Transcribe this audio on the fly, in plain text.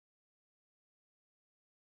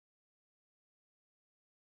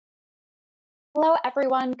Hello,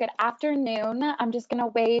 everyone. Good afternoon. I'm just going to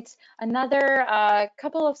wait another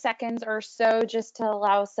couple of seconds or so just to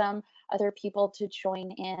allow some other people to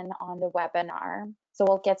join in on the webinar. So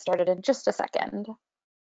we'll get started in just a second.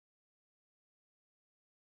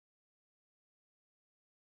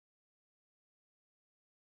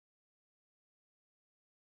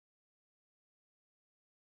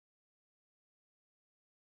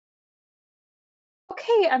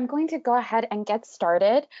 Okay, I'm going to go ahead and get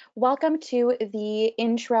started. Welcome to the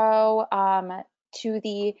intro and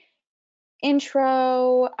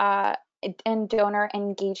donor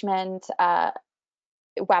engagement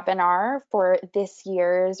webinar for this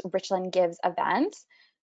year's Richland Gives event.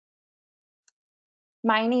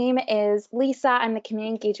 My name is Lisa. I'm the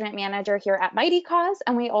Community Engagement Manager here at Mighty Cause,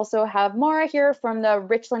 and we also have Maura here from the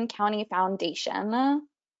Richland County Foundation.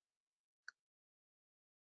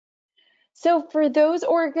 So for those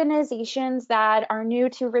organizations that are new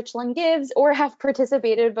to Richland Gives or have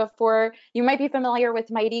participated before, you might be familiar with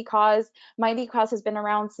Mighty Cause. Mighty Cause has been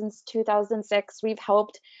around since 2006. We've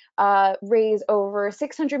helped raise over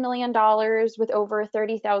 $600 million with over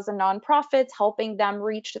 30,000 nonprofits, helping them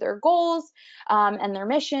reach their goals and their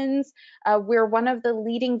missions. We're one of the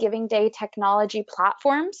leading Giving Day technology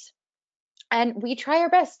platforms. And we try our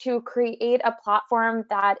best to create a platform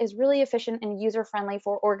that is really efficient and user-friendly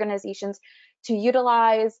for organizations to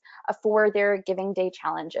utilize for their Giving Day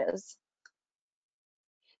challenges.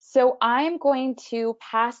 So I'm going to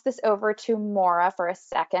pass this over to Maura for a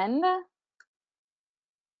second.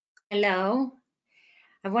 Hello.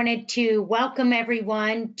 I wanted to welcome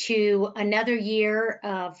everyone to another year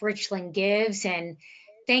of Richland Gives, and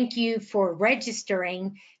thank you for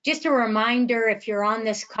registering. Just a reminder, if you're on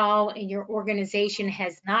this call and your organization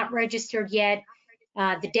has not registered yet,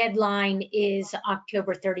 the deadline is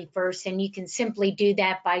October 31st, and you can simply do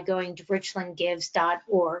that by going to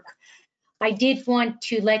richlandgives.org. I did want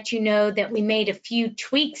to let you know that we made a few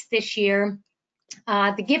tweaks this year.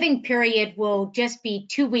 The giving period will just be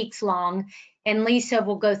 2 weeks long, and Lisa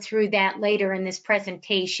will go through that later in this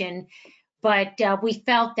presentation. But we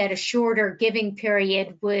felt that a shorter giving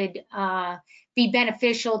period would be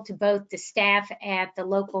beneficial to both the staff at the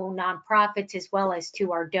local nonprofits as well as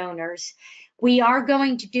to our donors. We are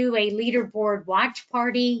going to do a leaderboard watch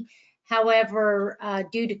party. However,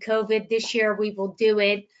 due to COVID this year, we will do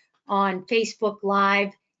it on Facebook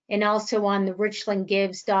Live and also on the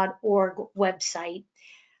richlandgives.org website.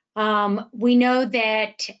 We know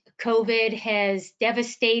that COVID has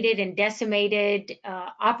devastated and decimated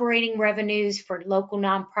operating revenues for local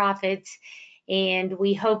nonprofits, and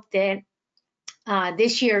we hope that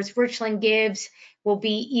this year's Richland Gives will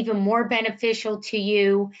be even more beneficial to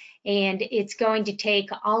you, and it's going to take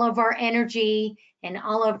all of our energy and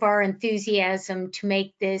all of our enthusiasm to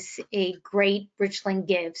make this a great Richland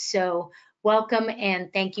Gives. So welcome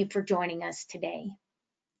and thank you for joining us today.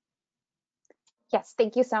 Yes,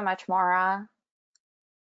 thank you so much, Maura.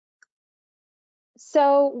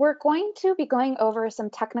 So we're going to be going over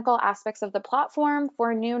some technical aspects of the platform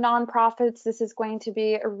for new nonprofits. This is going to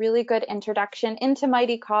be a really good introduction into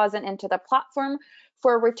Mighty Cause and into the platform.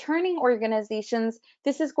 For returning organizations,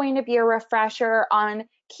 this is going to be a refresher on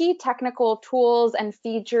key technical tools and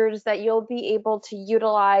features that you'll be able to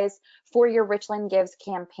utilize for your Richland Gives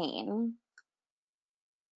campaign.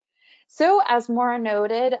 So as Maura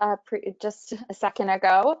noted just a second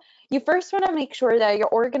ago, you first want to make sure that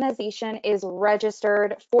your organization is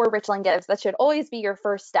registered for Richland Gives. That should always be your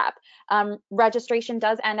first step. Registration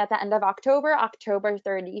does end at the end of October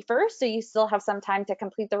 31st, so you still have some time to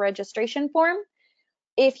complete the registration form.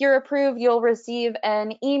 If you're approved, you'll receive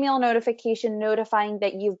an email notification notifying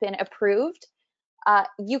that you've been approved.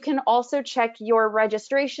 You can also check your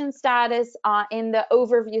registration status in the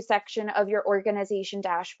overview section of your organization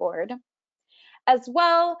dashboard. As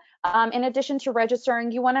well, in addition to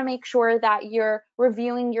registering, you want to make sure that you're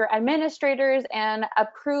reviewing your administrators and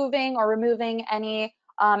approving or removing any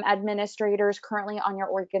administrators currently on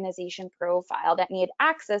your organization profile that need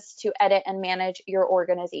access to edit and manage your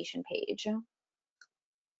organization page.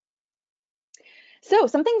 So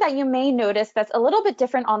something that you may notice that's a little bit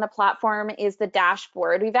different on the platform is the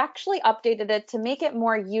dashboard. We've actually updated it to make it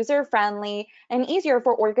more user-friendly and easier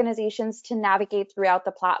for organizations to navigate throughout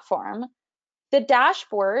the platform. The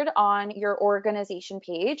dashboard on your organization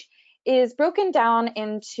page is broken down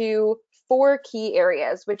into 4 key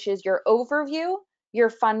areas, which is your overview,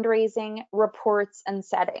 your fundraising, reports, and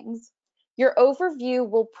settings. Your overview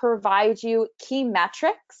will provide you key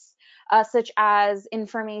metrics, such as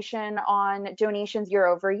information on donations year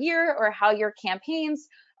over year or how your campaigns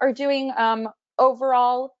are doing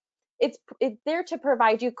overall. It's there to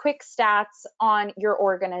provide you quick stats on your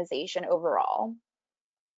organization overall.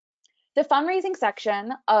 The fundraising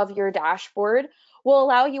section of your dashboard will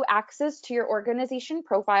allow you access to your organization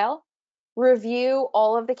profile, review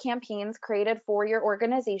all of the campaigns created for your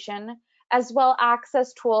organization, as well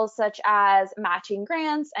access tools such as matching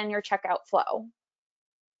grants and your checkout flow.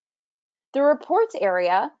 The reports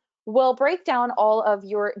area will break down all of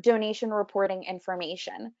your donation reporting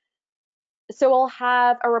information. So we'll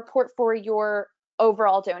have a report for your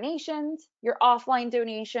overall donations, your offline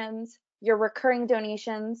donations, your recurring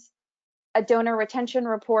donations, a donor retention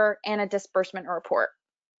report, and a disbursement report.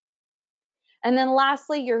 And then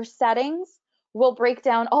lastly, your settings will break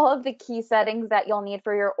down all of the key settings that you'll need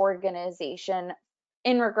for your organization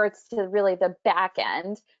in regards to really the back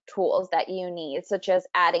end tools that you need, such as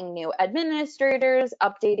adding new administrators,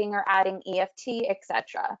 updating or adding EFT,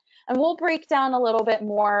 etc. And we'll break down a little bit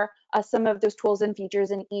more some of those tools and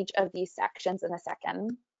features in each of these sections in a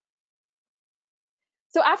second.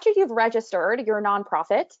 So after you've registered your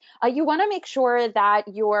nonprofit, you want to make sure that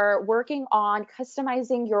you're working on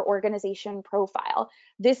customizing your organization profile.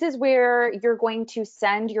 This is where you're going to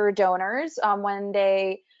send your donors when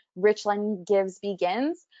Richland Gives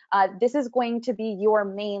begins. This is going to be your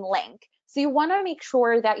main link. So you want to make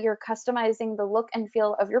sure that you're customizing the look and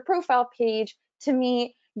feel of your profile page to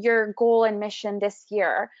meet your goal and mission this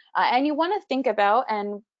year. And you want to think about,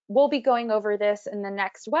 and we'll be going over this in the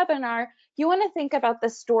next webinar, you want to think about the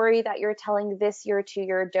story that you're telling this year to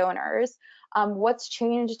your donors. What's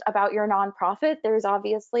changed about your nonprofit? There's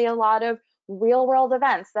obviously a lot of real world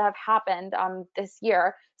events that have happened this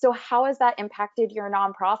year. So how has that impacted your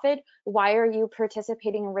nonprofit? Why are you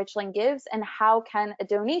participating in Richland Gives? And how can a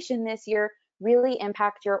donation this year really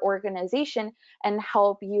impact your organization and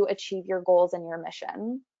help you achieve your goals and your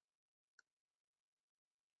mission?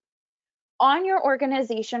 On your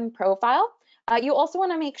organization profile, you also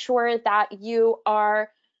want to make sure that you are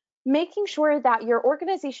making sure that your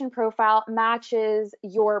organization profile matches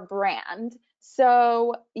your brand.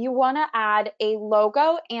 So you want to add a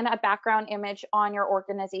logo and a background image on your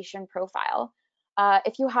organization profile.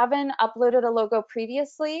 If you haven't uploaded a logo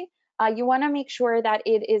previously, you want to make sure that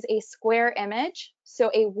it is a square image, so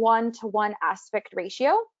a 1:1 aspect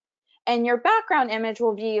ratio, and your background image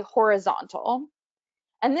will be horizontal.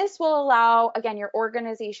 And this will allow, again, your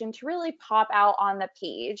organization to really pop out on the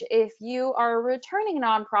page. If you are a returning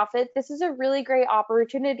nonprofit, this is a really great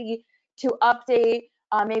opportunity to update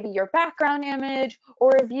maybe your background image,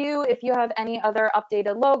 or if you have any other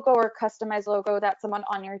updated logo or customized logo that someone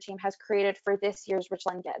on your team has created for this year's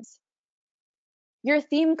Richland Gives. Your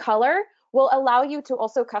theme color will allow you to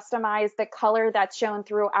also customize the color that's shown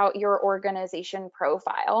throughout your organization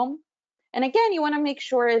profile. And again, you want to make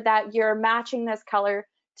sure that you're matching this color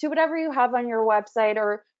to whatever you have on your website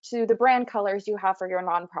or to the brand colors you have for your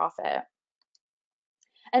nonprofit.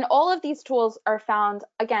 And all of these tools are found,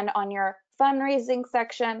 again, on your fundraising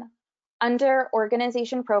section under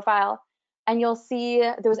organization profile, and you'll see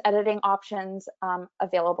those editing options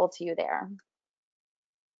available to you there.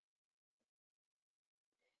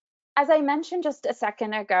 As I mentioned just a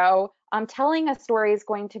second ago, telling a story is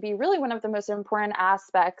going to be really one of the most important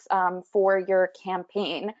aspects for your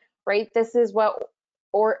campaign, right? This is what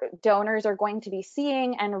donors are going to be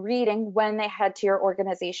seeing and reading when they head to your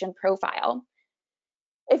organization profile.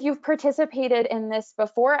 If you've participated in this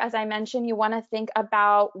before, as I mentioned, you want to think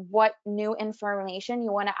about what new information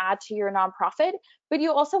you want to add to your nonprofit, but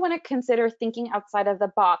you also want to consider thinking outside of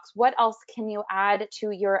the box. What else can you add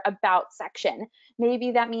to your About section?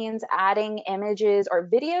 Maybe that means adding images or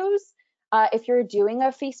videos. If you're doing a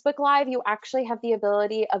Facebook Live, you actually have the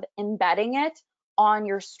ability of embedding it on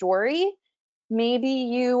your story. Maybe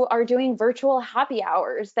you are doing virtual happy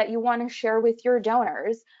hours that you want to share with your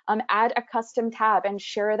donors. Add a custom tab and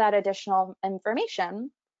share that additional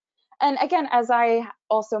information. And again, as I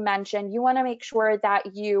also mentioned, you want to make sure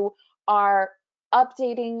that you are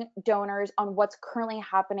updating donors on what's currently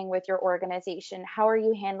happening with your organization. How are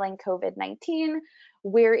you handling COVID-19?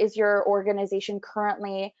 Where is your organization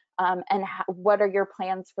currently? And what are your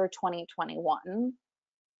plans for 2021?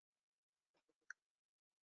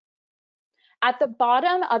 At the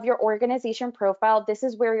bottom of your organization profile, this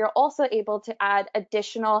is where you're also able to add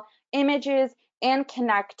additional images and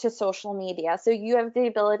connect to social media. So you have the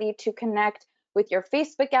ability to connect with your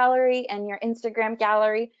Facebook gallery and your Instagram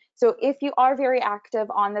gallery. So if you are very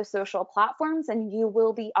active on those social platforms and you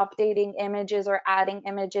will be updating images or adding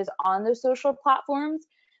images on those social platforms,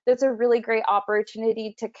 that's a really great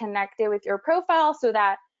opportunity to connect it with your profile so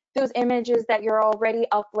that those images that you're already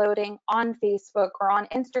uploading on Facebook or on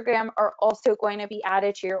Instagram are also going to be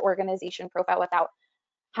added to your organization profile without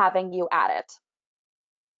having you add it.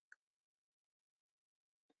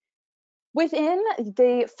 Within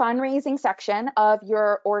the fundraising section of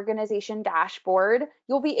your organization dashboard,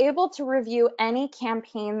 you'll be able to review any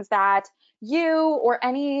campaigns that you or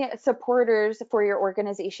any supporters for your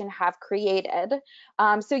organization have created.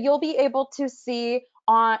 So you'll be able to see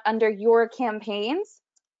under your campaigns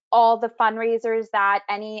all the fundraisers that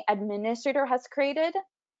any administrator has created.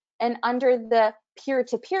 And under the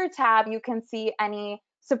peer-to-peer tab, you can see any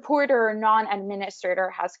supporter or non-administrator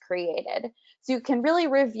has created. So you can really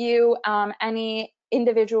review any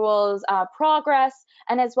individual's progress,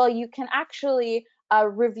 and as well, you can actually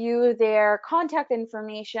review their contact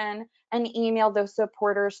information and email those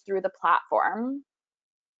supporters through the platform.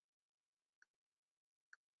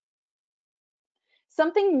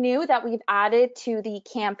 Something new that we've added to the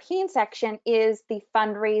campaign section is the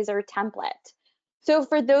fundraiser template. So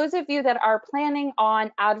for those of you that are planning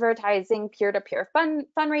on advertising peer-to-peer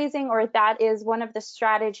fundraising, or that is one of the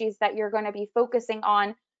strategies that you're going to be focusing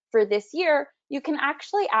on for this year, you can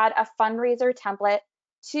actually add a fundraiser template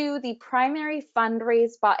to the primary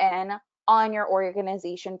fundraise button on your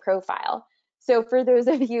organization profile. So for those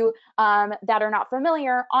of you that are not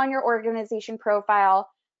familiar, on your organization profile,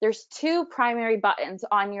 there's two primary buttons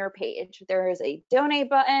on your page. There is a donate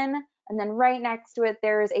button, and then right next to it,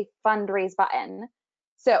 there is a fundraise button.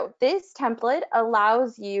 So this template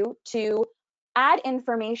allows you to add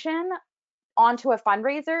information onto a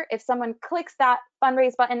fundraiser if someone clicks that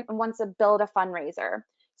fundraise button and wants to build a fundraiser.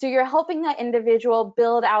 So you're helping that individual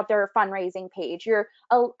build out their fundraising page. You're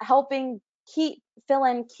helping fill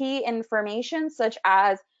in key information such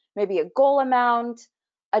as maybe a goal amount,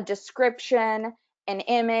 a description, an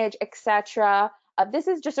image, etc. This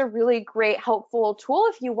is just a really great, helpful tool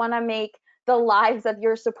if you want to make the lives of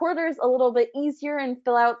your supporters a little bit easier and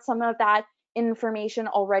fill out some of that information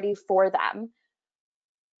already for them.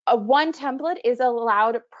 One template is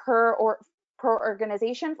allowed per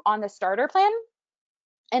organization on the starter plan.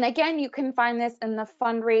 And again, you can find this in the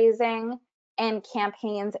fundraising and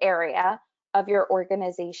campaigns area of your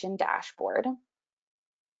organization dashboard.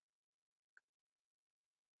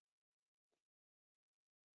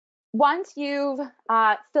 Once you've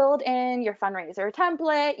filled in your fundraiser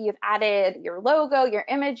template, you've added your logo, your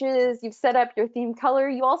images, you've set up your theme color,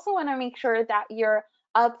 you also want to make sure that you're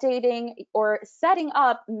updating or setting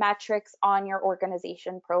up metrics on your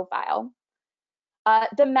organization profile.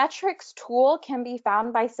 The metrics tool can be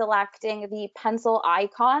found by selecting the pencil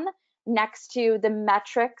icon next to the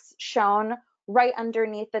metrics shown right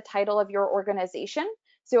underneath the title of your organization.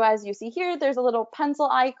 So as you see here, there's a little pencil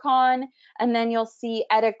icon, and then you'll see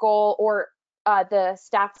edit goal or the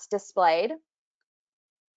stats displayed.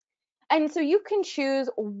 And so you can choose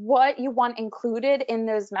what you want included in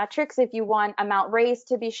those metrics. If you want amount raised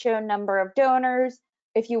to be shown, number of donors,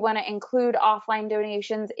 if you want to include offline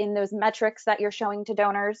donations in those metrics that you're showing to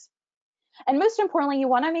donors. And most importantly, you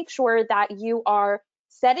want to make sure that you are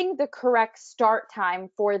setting the correct start time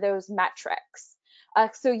for those metrics.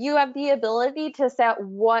 So you have the ability to set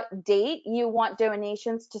what date you want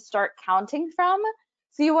donations to start counting from.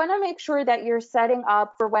 So you want to make sure that you're setting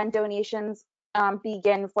up for when donations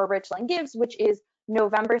begin for Richland Gives, which is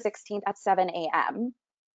November 16th at 7 a.m.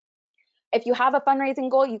 If you have a fundraising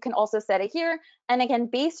goal, you can also set it here. And again,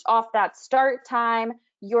 based off that start time,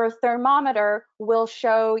 your thermometer will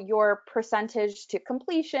show your percentage to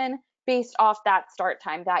completion based off that start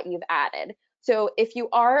time that you've added. So if you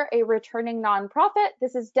are a returning nonprofit,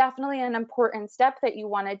 this is definitely an important step that you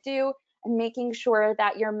want to do, and making sure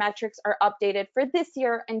that your metrics are updated for this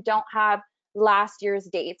year and don't have last year's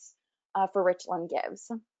dates for Richland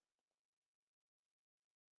Gives.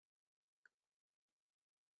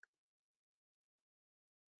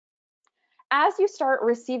 As you start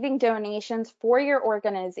receiving donations for your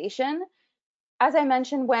organization, as I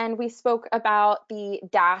mentioned when we spoke about the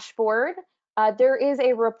dashboard, there is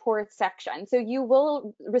a report section. So you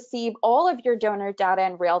will receive all of your donor data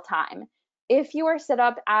in real time. If you are set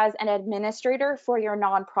up as an administrator for your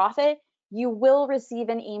nonprofit, you will receive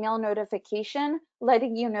an email notification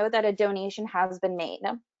letting you know that a donation has been made.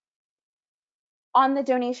 On the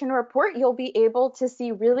donation report, you'll be able to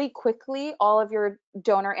see really quickly all of your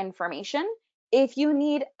donor information. If you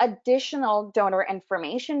need additional donor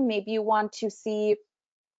information, maybe you want to see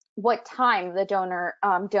what time the donor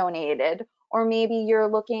donated, or maybe you're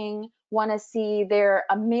want to see their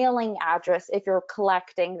mailing address if you're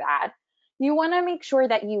collecting that. You want to make sure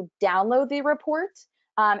that you download the report,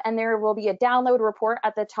 and there will be a download report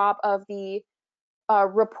at the top of the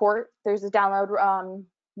report. There's a download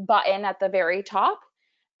button at the very top,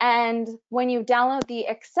 And when you download the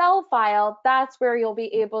Excel file, that's where you'll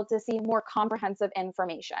be able to see more comprehensive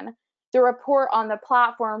information. The report on the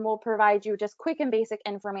platform will provide you just quick and basic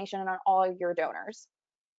information on all of your donors.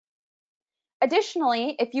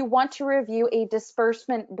 Additionally, if you want to review a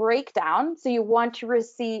disbursement breakdown, so you want to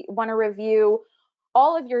review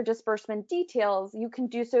all of your disbursement details, you can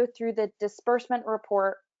do so through the disbursement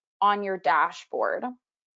report on your dashboard.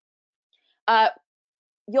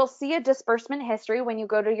 You'll see a disbursement history when you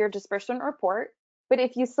go to your disbursement report, but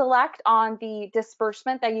if you select on the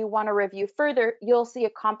disbursement that you want to review further, you'll see a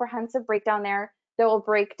comprehensive breakdown there that will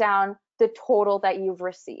break down the total that you've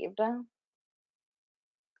received.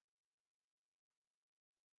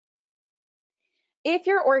 If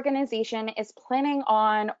your organization is planning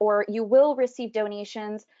on, or you will receive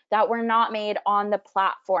donations that were not made on the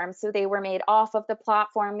platform, so they were made off of the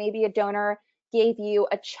platform, maybe a donor gave you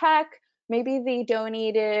a check, maybe they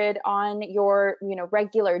donated on your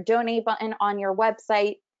regular donate button on your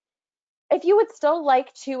website. If you would still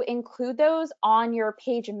like to include those on your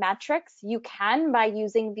page metrics, you can by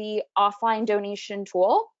using the offline donation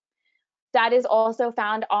tool. That is also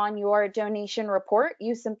found on your donation report.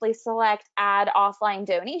 You simply select add offline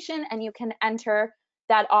donation and you can enter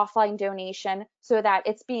that offline donation so that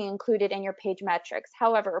it's being included in your page metrics.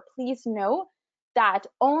 However, please note that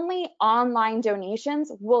only online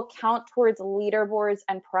donations will count towards leaderboards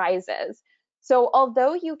and prizes. So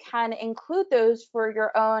although you can include those for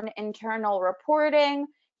your own internal reporting,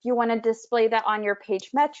 if you want to display that on your page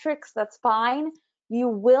metrics, that's fine. You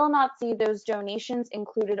will not see those donations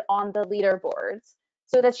included on the leaderboards.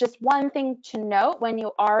 So that's just one thing to note when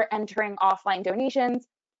you are entering offline donations.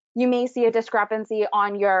 You may see a discrepancy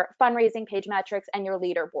on your fundraising page metrics and your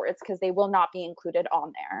leaderboards because they will not be included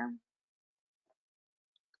on there.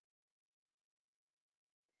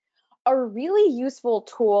 A really useful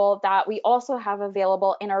tool that we also have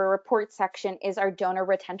available in our report section is our donor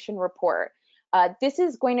retention report. This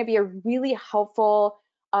is going to be a really helpful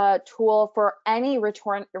tool for any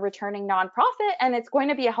returning nonprofit, and it's going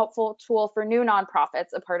to be a helpful tool for new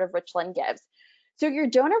nonprofits, a part of Richland Gives. So your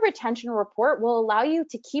donor retention report will allow you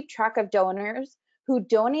to keep track of donors who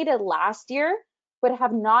donated last year but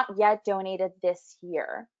have not yet donated this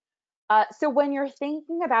year. So when you're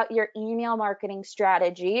thinking about your email marketing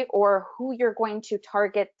strategy or who you're going to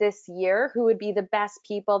target this year, who would be the best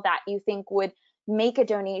people that you think would make a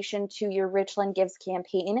donation to your Richland Gives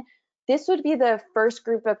campaign, this would be the first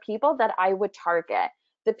group of people that I would target.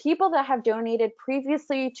 The people that have donated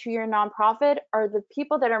previously to your nonprofit are the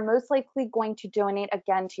people that are most likely going to donate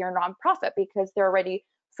again to your nonprofit because they're already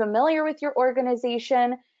familiar with your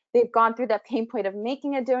organization. They've gone through that pain point of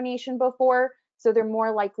making a donation before, so they're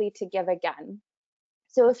more likely to give again.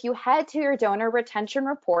 So if you head to your donor retention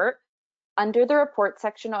report, under the report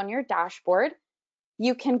section on your dashboard,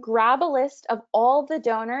 you can grab a list of all the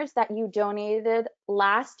donors that you donated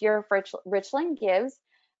last year for Richland Gives,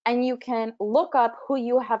 and you can look up who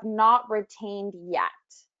you have not retained yet.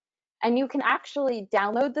 And you can actually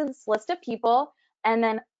download this list of people, and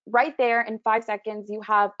then right there in 5 seconds, you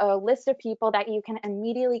have a list of people that you can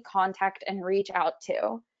immediately contact and reach out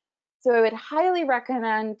to. So I would highly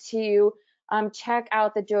recommend to check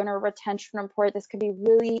out the donor retention report. This could be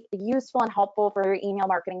really useful and helpful for your email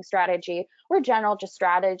marketing strategy or general just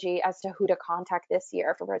strategy as to who to contact this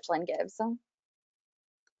year for Richland Gives.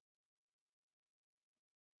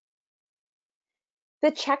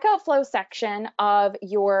 The checkout flow section of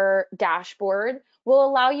your dashboard will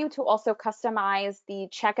allow you to also customize the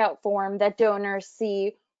checkout form that donors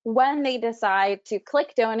see when they decide to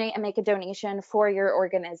click donate and make a donation for your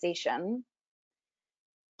organization.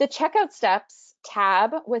 The checkout steps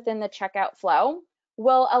tab within the checkout flow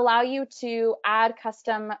will allow you to add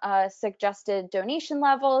custom suggested donation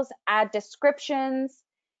levels, add descriptions,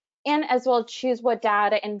 and as well choose what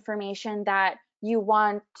data information that you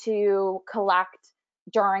want to collect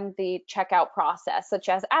during the checkout process, such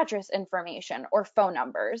as address information or phone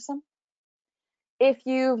numbers. If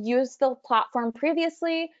you've used the platform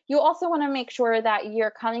previously, you also want to make sure that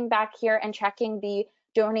you're coming back here and checking the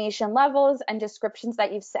donation levels and descriptions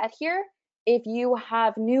that you've set here. If you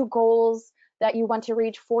have new goals that you want to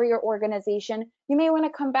reach for your organization, you may want to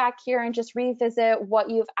come back here and just revisit what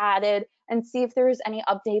you've added and see if there's any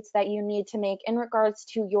updates that you need to make in regards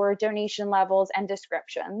to your donation levels and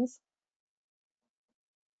descriptions.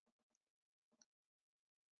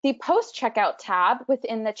 The post-checkout tab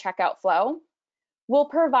within the checkout flow will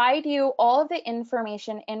provide you all of the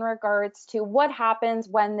information in regards to what happens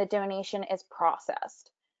when the donation is processed.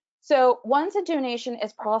 So once a donation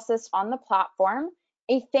is processed on the platform,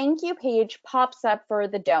 a thank you page pops up for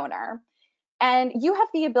the donor. And you have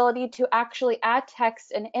the ability to actually add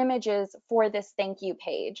text and images for this thank you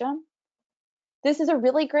page. This is a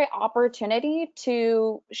really great opportunity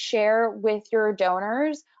to share with your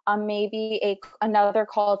donors maybe another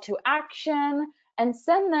call to action, and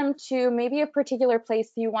send them to maybe a particular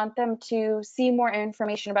place you want them to see more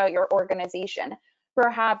information about your organization.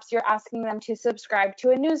 Perhaps you're asking them to subscribe to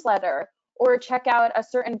a newsletter or check out a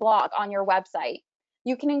certain blog on your website.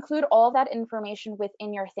 You can include all that information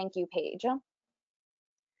within your thank you page.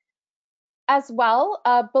 As well,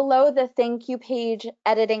 below the thank you page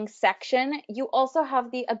editing section, you also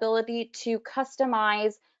have the ability to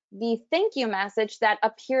customize the thank you message that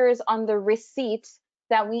appears on the receipt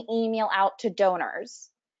that we email out to donors.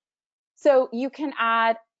 So you can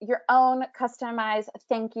add your own customized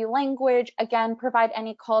thank you language, again, provide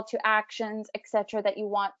any call to actions, etc., that you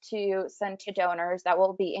want to send to donors that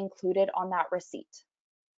will be included on that receipt.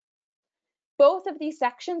 Both of these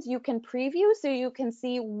sections you can preview so you can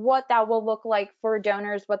see what that will look like for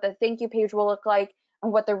donors, what the thank you page will look like,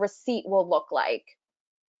 and what the receipt will look like.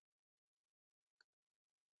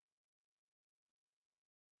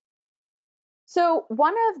 So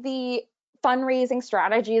one of the fundraising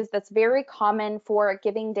strategies that's very common for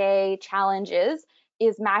Giving Day challenges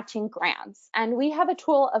is matching grants. And we have a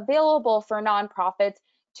tool available for nonprofits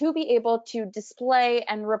to be able to display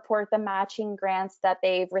and report the matching grants that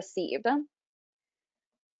they've received.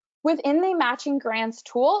 Within the matching grants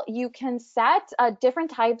tool, you can set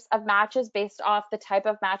different types of matches based off the type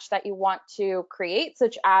of match that you want to create,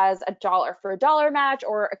 such as a dollar for a dollar match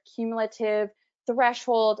or a cumulative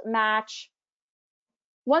threshold match.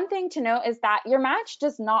 One thing to note is that your match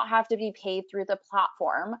does not have to be paid through the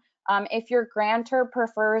platform. If your grantor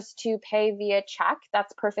prefers to pay via check,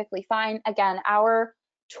 that's perfectly fine. Again, our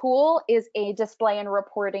tool is a display and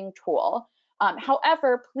reporting tool.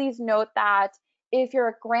 However, please note that if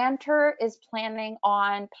your grantor is planning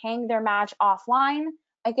on paying their match offline,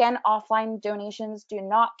 again, offline donations do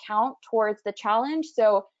not count towards the challenge,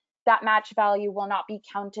 so that match value will not be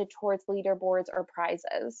counted towards leaderboards or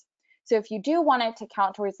prizes. So if you do want it to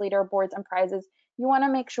count towards leaderboards and prizes, you want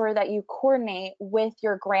to make sure that you coordinate with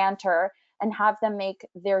your grantor and have them make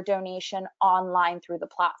their donation online through the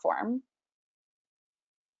platform.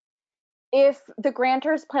 If the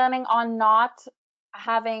grantor is planning on not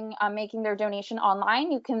making their donation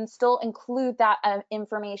online, you can still include that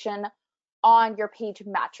information on your page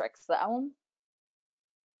metrics though.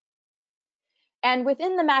 And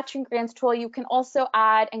within the matching grants tool, you can also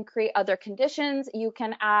add and create other conditions. You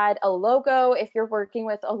can add a logo if you're working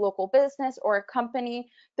with a local business or a company.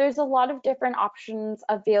 There's a lot of different options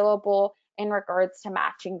available in regards to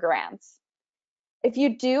matching grants. If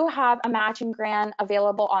you do have a matching grant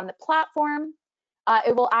available on the platform,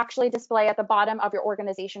 it will actually display at the bottom of your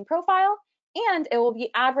organization profile, and it will be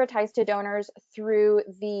advertised to donors through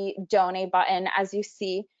the donate button, as you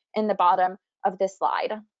see in the bottom of this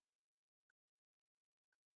slide.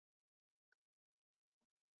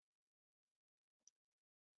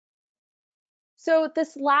 So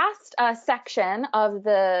this last section of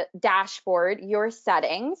the dashboard, your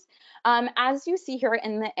settings, as you see here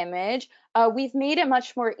in the image, we've made it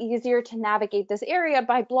much more easier to navigate this area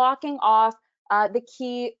by blocking off the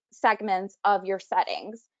key segments of your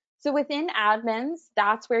settings. So within admins,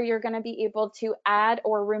 that's where you're going to be able to add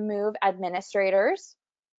or remove administrators.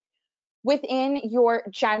 Within your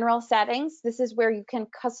general settings, this is where you can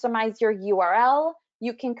customize your URL,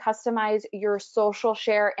 you can customize your social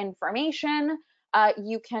share information,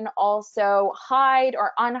 you can also hide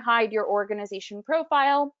or unhide your organization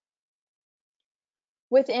profile.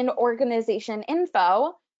 Within organization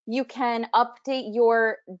info, you can update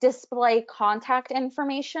your display contact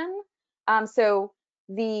information. So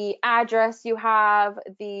the address you have,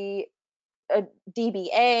 the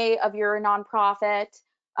DBA of your nonprofit,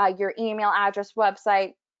 your email address,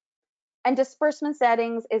 website, and disbursement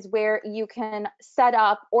settings is where you can set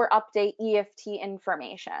up or update EFT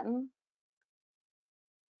information.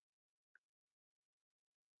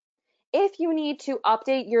 If you need to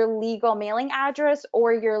update your legal mailing address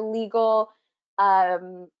or your legal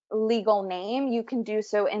name, you can do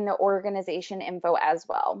so in the organization info as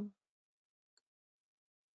well.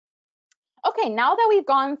 Okay, now that we've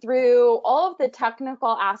gone through all of the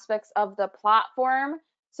technical aspects of the platform,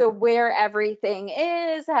 so where everything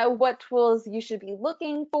is, what tools you should be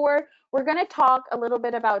looking for, we're going to talk a little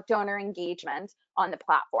bit about donor engagement on the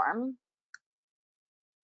platform.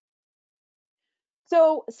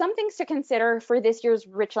 So some things to consider for this year's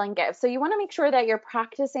Richland Give. So you want to make sure that you're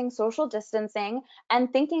practicing social distancing and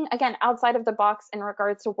thinking, again, outside of the box in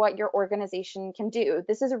regards to what your organization can do.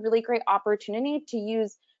 This is a really great opportunity to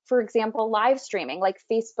use, for example, live streaming like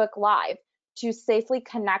Facebook Live. to safely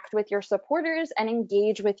connect with your supporters and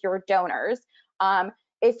engage with your donors.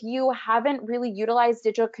 If you haven't really utilized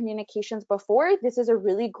digital communications before, this is a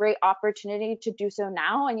really great opportunity to do so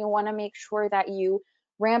now, and you want to make sure that you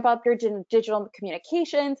ramp up your digital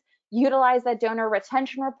communications, utilize that donor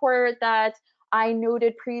retention report that I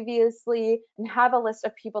noted previously, and have a list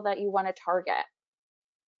of people that you want to target.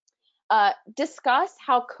 Discuss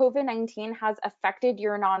how COVID-19 has affected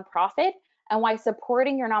your nonprofit and why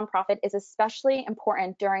supporting your nonprofit is especially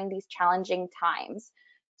important during these challenging times.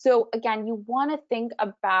 So again, you want to think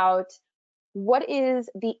about what is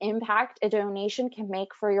the impact a donation can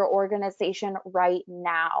make for your organization right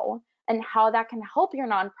now, and how that can help your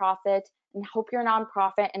nonprofit and help your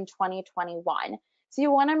nonprofit in 2021. So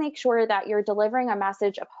you want to make sure that you're delivering a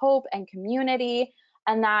message of hope and community,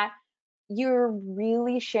 and that you're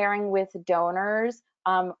really sharing with donors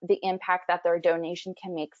the impact that their donation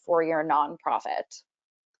can make for your nonprofit.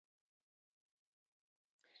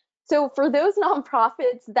 So for those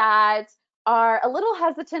nonprofits that are a little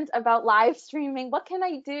hesitant about live streaming, what can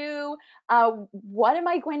I do? What am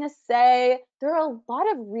I going to say? There are a lot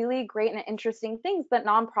of really great and interesting things that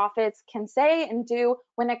nonprofits can say and do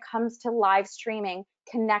when it comes to live streaming,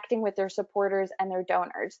 connecting with their supporters and their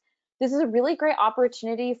donors. This is a really great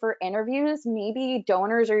opportunity for interviews. Maybe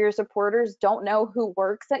donors or your supporters don't know who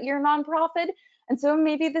works at your nonprofit. And so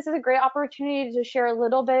maybe this is a great opportunity to share a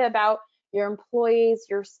little bit about your employees,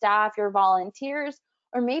 your staff, your volunteers,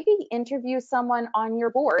 or maybe interview someone on your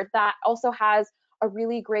board that also has a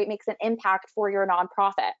really great, makes an impact for your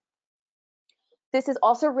nonprofit. This is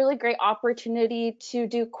also a really great opportunity to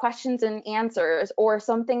do questions and answers, or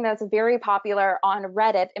something that's very popular on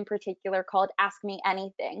Reddit in particular called Ask Me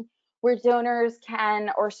Anything, where donors can,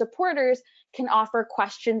 or supporters can offer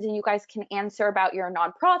questions and you guys can answer about your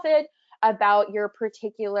nonprofit, about your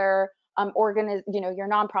particular your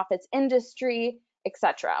nonprofit's industry,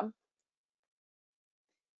 etc.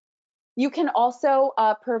 You can also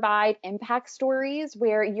provide impact stories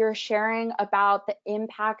where you're sharing about the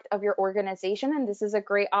impact of your organization, and this is a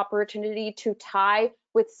great opportunity to tie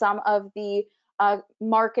with some of the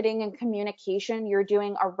marketing and communication you're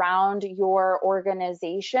doing around your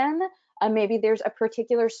organization. Maybe there's a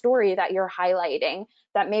particular story that you're highlighting,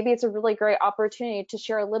 that maybe it's a really great opportunity to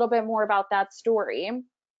share a little bit more about that story.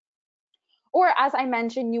 Or as I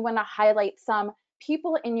mentioned, you want to highlight some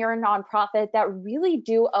people in your nonprofit that really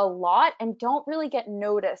do a lot and don't really get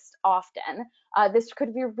noticed often. This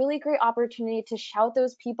could be a really great opportunity to shout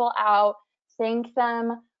those people out, thank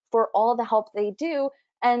them for all the help they do,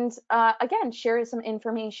 and again, share some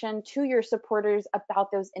information to your supporters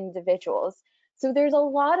about those individuals. So there's a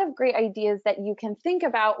lot of great ideas that you can think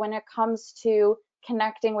about when it comes to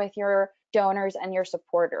connecting with your donors and your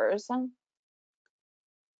supporters.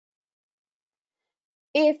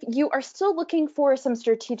 If you are still looking for some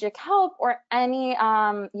strategic help or any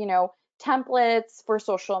templates for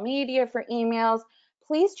social media, for emails,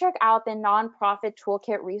 please check out the Nonprofit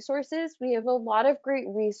Toolkit resources. We have a lot of great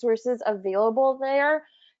resources available there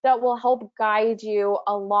that will help guide you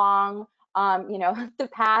along the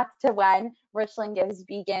path to when Richland Gives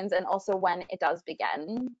begins, and also when it does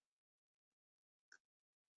begin.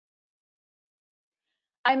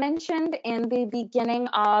 I mentioned in the beginning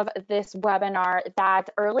of this webinar that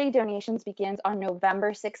early donations begins on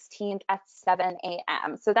November 16th at 7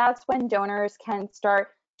 a.m. So that's when donors can start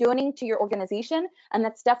donating to your organization. And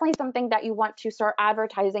that's definitely something that you want to start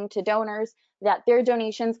advertising to donors, that their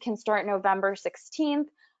donations can start November 16th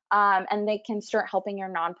and they can start helping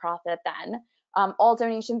your nonprofit then. All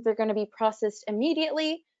donations are going to be processed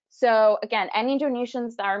immediately. So again, any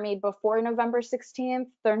donations that are made before November 16th,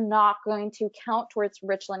 they're not going to count towards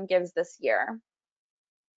Richland Gives this year.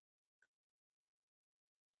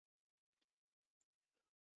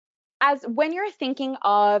 As when you're thinking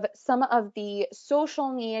of some of the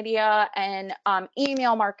social media and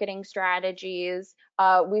email marketing strategies,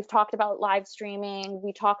 we've talked about live streaming,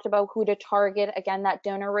 we talked about who to target, again, that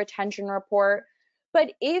donor retention report.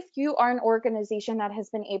 But if you are an organization that has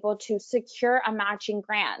been able to secure a matching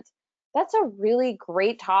grant, that's a really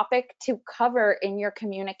great topic to cover in your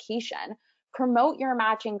communication. Promote your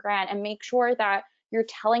matching grant and make sure that you're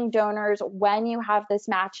telling donors when you have this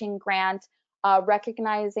matching grant,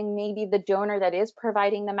 recognizing maybe the donor that is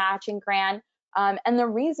providing the matching grant. And the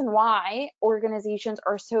reason why organizations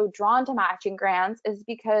are so drawn to matching grants is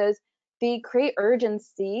because they create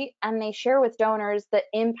urgency and they share with donors the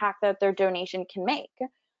impact that their donation can make.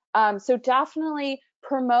 So definitely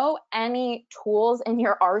promote any tools in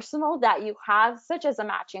your arsenal that you have, such as a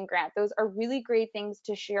matching grant. Those are really great things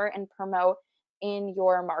to share and promote in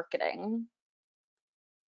your marketing.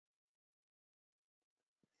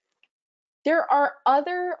 There are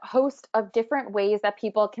other host of different ways that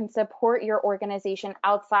people can support your organization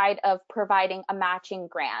outside of providing a matching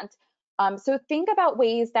grant. So think about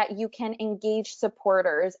ways that you can engage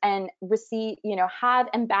supporters and receive, have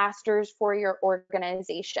ambassadors for your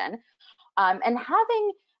organization. And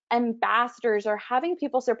having ambassadors or having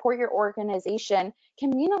people support your organization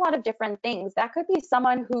can mean a lot of different things. That could be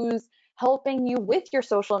someone who's helping you with your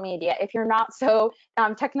social media if you're not so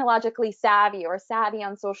technologically savvy or savvy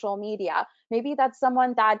on social media. Maybe that's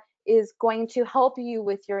someone that is going to help you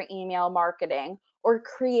with your email marketing or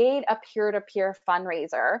create a peer-to-peer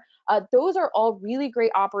fundraiser. Those are all really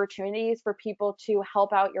great opportunities for people to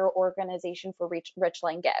help out your organization for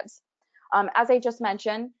Richland Gives. As I just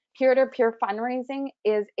mentioned, peer-to-peer fundraising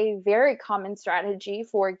is a very common strategy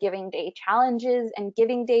for giving day challenges and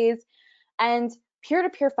giving days. And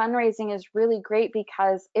peer-to-peer fundraising is really great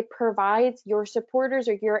because it provides your supporters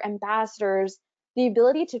or your ambassadors the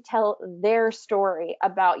ability to tell their story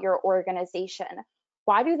about your organization.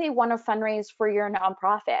 Why do they want to fundraise for your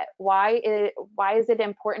nonprofit? Why is it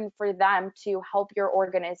important for them to help your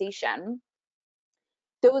organization?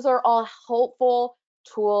 Those are all helpful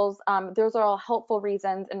tools. Those are all helpful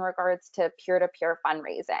reasons in regards to peer-to-peer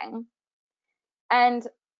fundraising. And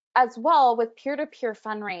as well with peer-to-peer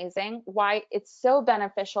fundraising, why it's so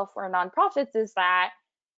beneficial for nonprofits is that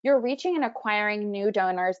you're reaching and acquiring new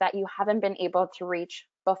donors that you haven't been able to reach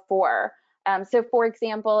before. So for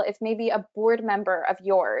example, if maybe a board member of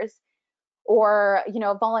yours or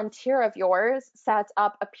a volunteer of yours sets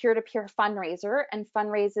up a peer-to-peer fundraiser and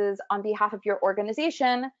fundraises on behalf of your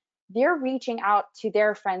organization, they're reaching out to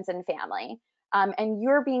their friends and family. And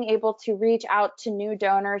you're being able to reach out to new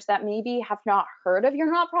donors that maybe have not heard of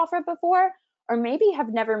your nonprofit before, or maybe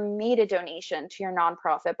have never made a donation to your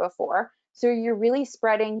nonprofit before. So you're really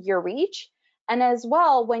spreading your reach. And as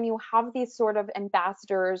well, when you have these sort of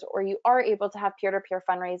ambassadors or you are able to have peer-to-peer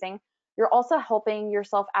fundraising, you're also helping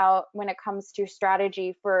yourself out when it comes to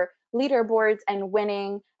strategy for leaderboards and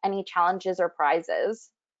winning any challenges or prizes.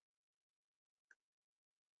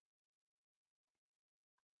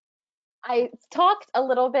 I talked a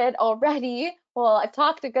little bit already. Well, I've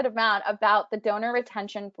talked a good amount about the donor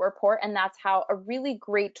retention report, and that's how a really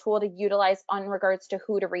great tool to utilize on regards to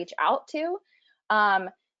who to reach out to. Um,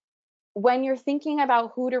 when you're thinking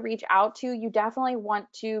about who to reach out to, you definitely want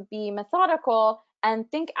to be methodical and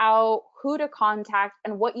think out who to contact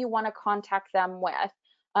and what you want to contact them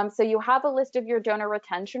with. So you have a list of your donor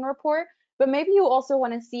retention report, but maybe you also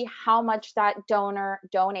want to see how much that donor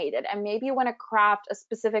donated. And maybe you want to craft a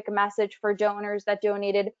specific message for donors that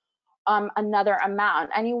donated another amount.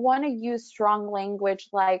 And you want to use strong language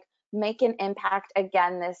like make an impact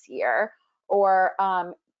again this year, or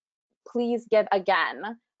please give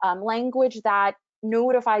again. Language that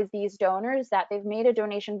notifies these donors that they've made a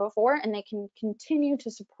donation before and they can continue to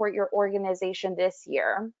support your organization this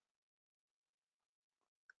year.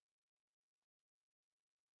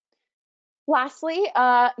 Lastly,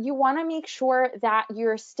 you want to make sure that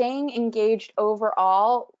you're staying engaged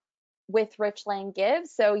overall with Richland Gives.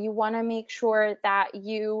 So you want to make sure that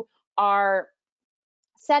you are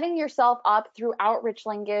setting yourself up throughout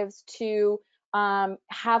Richland Gives to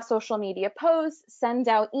have social media posts, send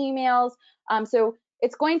out emails. So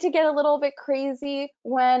it's going to get a little bit crazy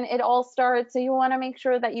when it all starts. So you want to make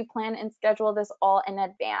sure that you plan and schedule this all in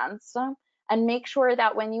advance. And make sure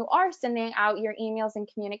that when you are sending out your emails and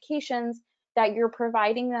communications, that you're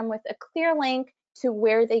providing them with a clear link to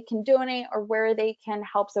where they can donate or where they can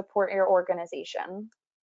help support your organization.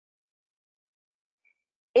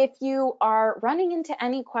 If you are running into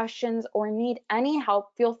any questions or need any help,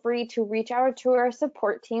 feel free to reach out to our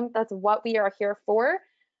support team. That's what we are here for.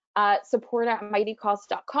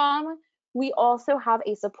 Support@mightycause.com. We also have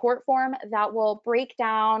a support form that will break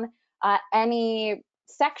down any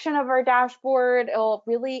section of our dashboard. It'll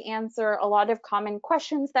really answer a lot of common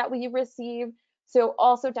questions that we receive. So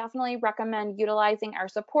also definitely recommend utilizing our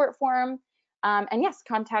support form. And yes,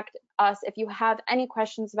 contact us if you have any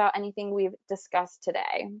questions about anything we've discussed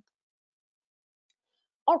today.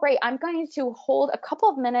 All right, I'm going to hold a couple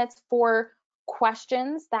of minutes for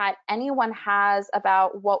questions that anyone has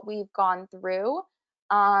about what we've gone through.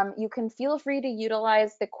 You can feel free to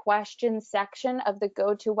utilize the question section of the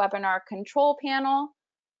GoToWebinar control panel,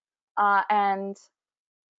 and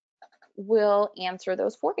we'll answer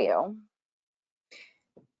those for you.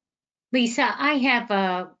 Lisa, I have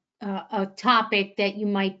a topic that you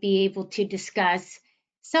might be able to discuss.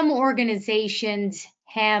 Some organizations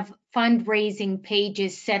have fundraising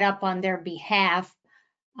pages set up on their behalf.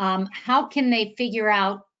 How can they figure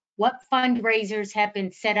out what fundraisers have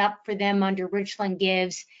been set up for them under Richland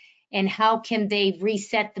Gives and how can they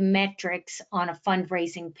reset the metrics on a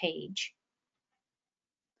fundraising page?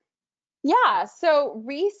 Yeah, so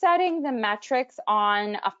resetting the metrics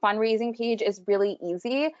on a fundraising page is really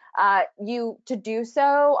easy. You to do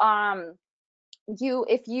so,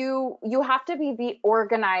 you have to be the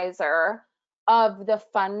organizer of the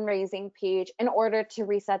fundraising page in order to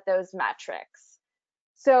reset those metrics.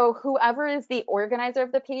 So whoever is the organizer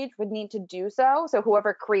of the page would need to do so. So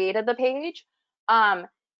whoever created the page, um,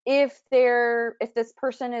 if this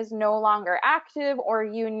person is no longer active or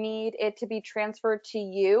you need it to be transferred to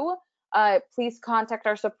you, please contact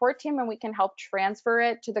our support team and we can help transfer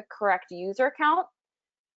it to the correct user account.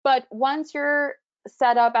 But once you're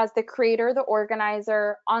set up as the creator, the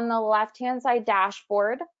organizer, on the left-hand side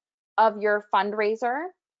dashboard of your fundraiser,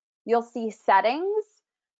 you'll see settings.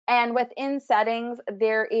 And within settings,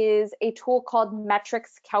 there is a tool called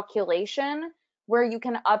metrics calculation where you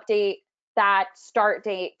can update that start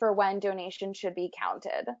date for when donations should be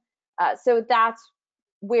counted. So that's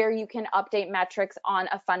where you can update metrics on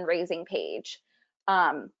a fundraising page.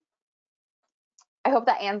 I hope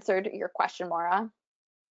that answered your question, Maura.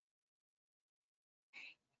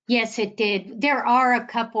 Yes, it did. There are a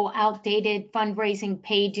couple outdated fundraising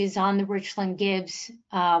pages on the Richland Gives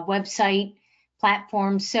website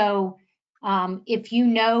platform. So if you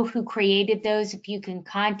know who created those, if you can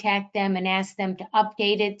contact them and ask them to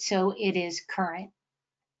update it so it is current.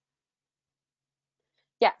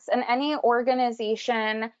 Yes, and any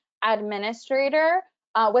organization administrator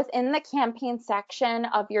within the campaign section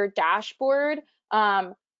of your dashboard,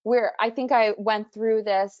 where I think I went through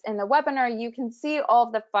this in the webinar, you can see all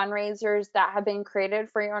of the fundraisers that have been created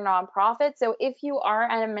for your nonprofit. So if you are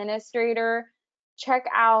an administrator, check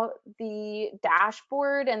out the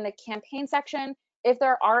dashboard and the campaign section. If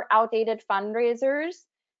there are outdated fundraisers,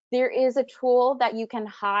 there is a tool that you can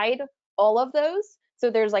hide all of those. So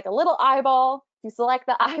there's like a little eyeball. You select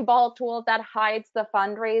the eyeball tool that hides the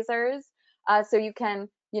fundraisers, so you can,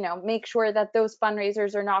 make sure that those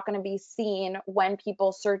fundraisers are not going to be seen when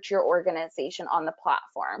people search your organization on the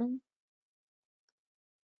platform.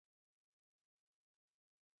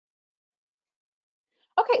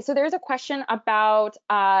 Okay, so there's a question about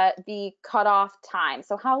the cutoff time.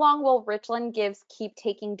 So how long will Richland Gives keep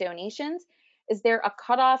taking donations? Is there a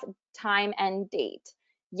cutoff time and date?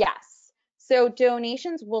 Yes. So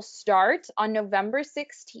donations will start on November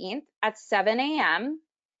 16th at 7 a.m.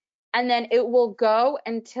 and then it will go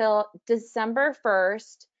until December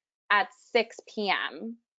 1st at 6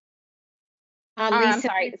 p.m. I'm Lisa,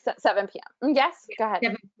 sorry, 7 p.m. Yes, go ahead.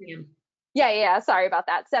 7 p.m. Yeah, sorry about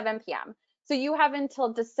that. 7 p.m. So you have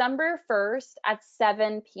until December 1st at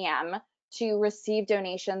 7 p.m. to receive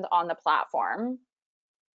donations on the platform.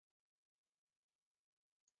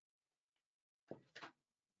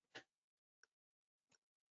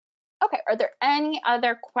 Okay, are there any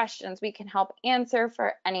other questions we can help answer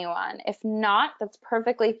for anyone? If not, that's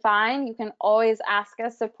perfectly fine. You can always ask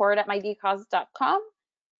us support@mydcause.com.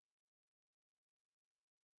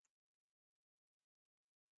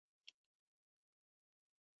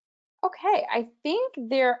 Okay, I think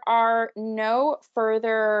there are no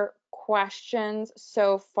further questions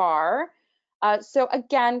so far. So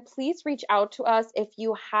again, please reach out to us if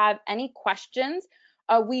you have any questions.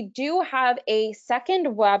 We do have a second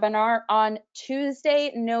webinar on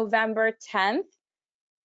Tuesday, November 10th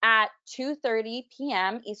at 2:30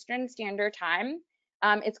 p.m. Eastern Standard Time.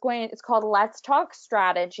 It's called Let's Talk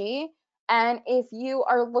Strategy. And if you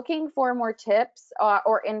are looking for more tips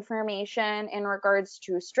or information in regards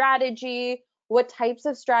to strategy, what types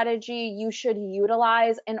of strategy you should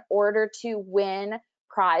utilize in order to win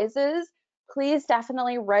prizes, please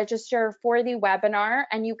definitely register for the webinar.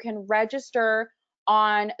 And you can register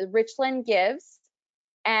on Richland Gives,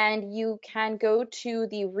 and you can go to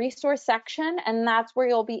the resource section, and that's where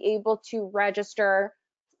you'll be able to register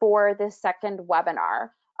for this second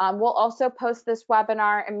webinar. We'll also post this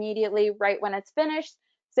webinar immediately right when it's finished.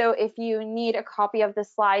 So if you need a copy of the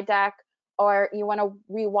slide deck or you want to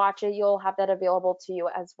rewatch it, you'll have that available to you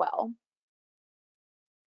as well.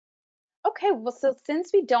 Okay, well, so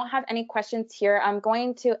since we don't have any questions here, I'm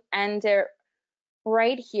going to end it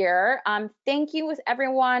right here. Thank you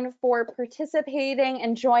everyone for participating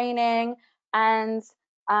and joining, and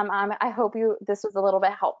I hope this was a little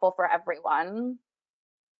bit helpful for everyone.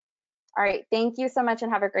 All right, thank you so much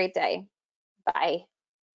and have a great day. Bye.